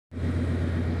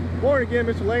Morning again,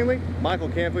 Mr. Langley. Michael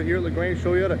Canfield here at LaGrange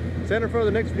Toyota. Stand in front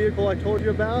of the next vehicle I told you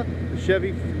about, the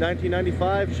Chevy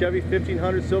 1995 Chevy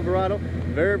 1500 Silverado.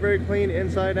 Very, very clean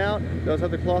inside out. Does have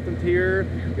the cloth interior.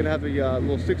 Gonna have the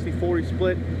little 60-40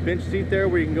 split bench seat there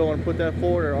where you can go and put that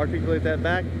forward or articulate that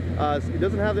back. It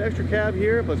doesn't have the extra cab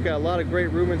here, but it's got a lot of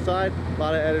great room inside, a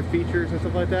lot of added features and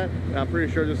stuff like that. And I'm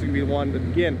pretty sure this is gonna be one,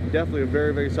 again, definitely a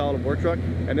very, very solid work truck.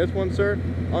 And this one, sir,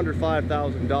 under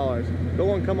 $5,000.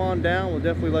 Go and come on down. We'll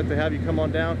definitely like to have you come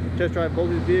on down, test drive both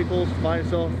these vehicles, find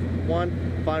yourself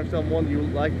one that you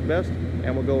like the best,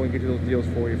 and we'll go and get you those deals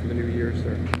for you for the new year,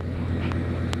 sir.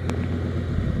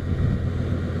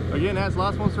 Again, that's the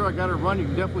last one, sir. I got it run. You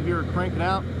can definitely hear it cranking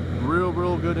out. Real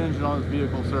good engine on this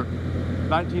vehicle, sir.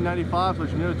 1995, so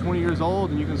it's nearly 20 years old,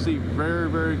 and you can see very,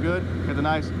 very good. Got the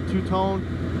nice two-tone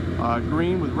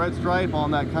green with red stripe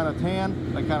on that kind of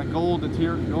tan, that kind of gold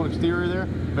exterior there.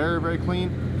 Very, very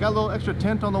clean. Got a little extra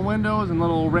tint on the windows and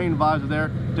little rain visor there.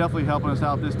 Definitely helping us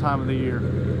out this time of the year.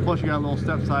 Plus, you got a little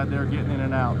step side there getting in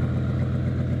and out.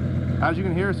 As you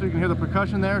can hear, so you can hear the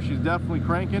percussion there. She's definitely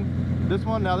cranking. This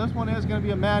one is going to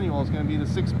be a manual. It's going to be the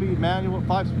 6-speed manual,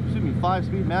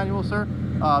 5-speed manual, sir.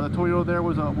 The Toyota there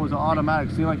was an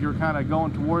automatic. Seemed like you were kind of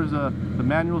going towards the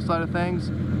manual side of things.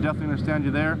 Definitely understand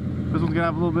you there. This one's going to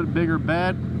have a little bit bigger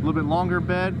bed, a little bit longer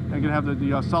bed, and going to have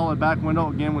the solid back window,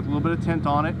 again, with a little bit of tint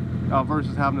on it,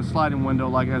 versus having a sliding window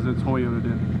like as the Toyota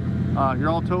did. You're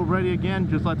all tow ready again,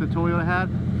 just like the Toyota had.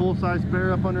 Full-size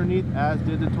spare up underneath, as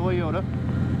did the Toyota.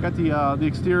 Got the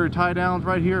exterior tie downs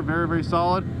right here, very, very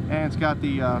solid, and it's got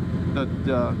the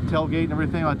tailgate and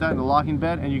everything like that, and the locking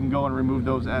bed, and you can go and remove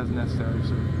those as necessary.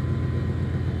 So,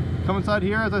 come inside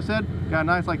here, as I said, got a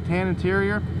nice like tan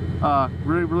interior,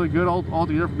 really good all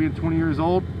together for being 20 years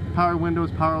old. Power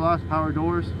windows, power locks, power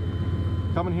doors.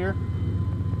 Come in here,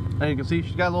 and you can see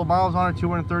she's got a little miles on her,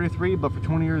 233, but for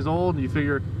 20 years old, you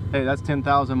figure, hey, that's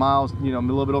 10,000 miles, you know, a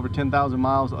little bit over 10,000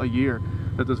 miles a year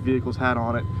that this vehicle's had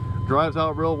on it. Drives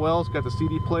out real well. It's got the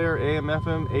CD player, AM,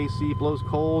 FM, AC blows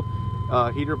cold,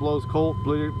 heater blows cold,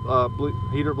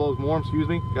 heater blows warm, excuse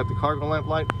me. Got the cargo lamp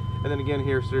light, and then again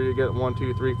here, sir, you get 1,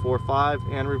 2, 3, 4, 5,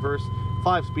 and reverse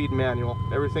 5-speed manual.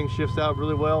 Everything shifts out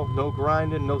really well. No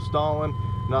grinding, no stalling,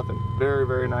 nothing. Very,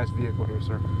 very nice vehicle here,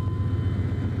 sir.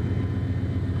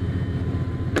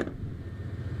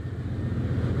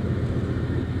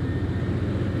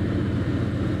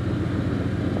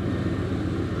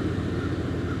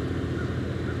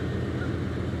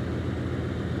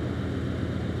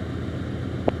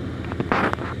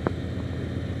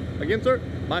 Again, sir,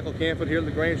 Michael Canfield here at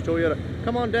LaGrange Toyota.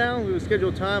 Come on down, we will schedule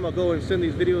a time. I'll go and send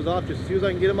these videos off just as soon as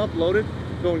I can get them uploaded.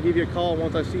 Go and give you a call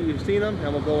once I see you've seen them,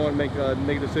 and we'll go and make a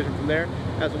decision from there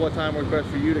as to what time works best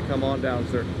for you to come on down,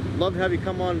 sir. Love to have you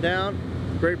come on down.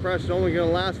 Great price is only going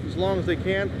to last as long as they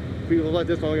can. People like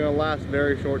this are only going to last a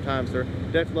very short time, sir.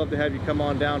 Definitely love to have you come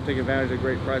on down, take advantage of the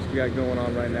great price we got going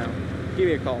on right now. Give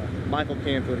me a call. Michael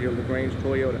Canfield here at LaGrange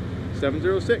Toyota,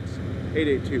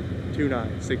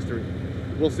 706-882-2963.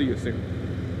 We'll see you soon.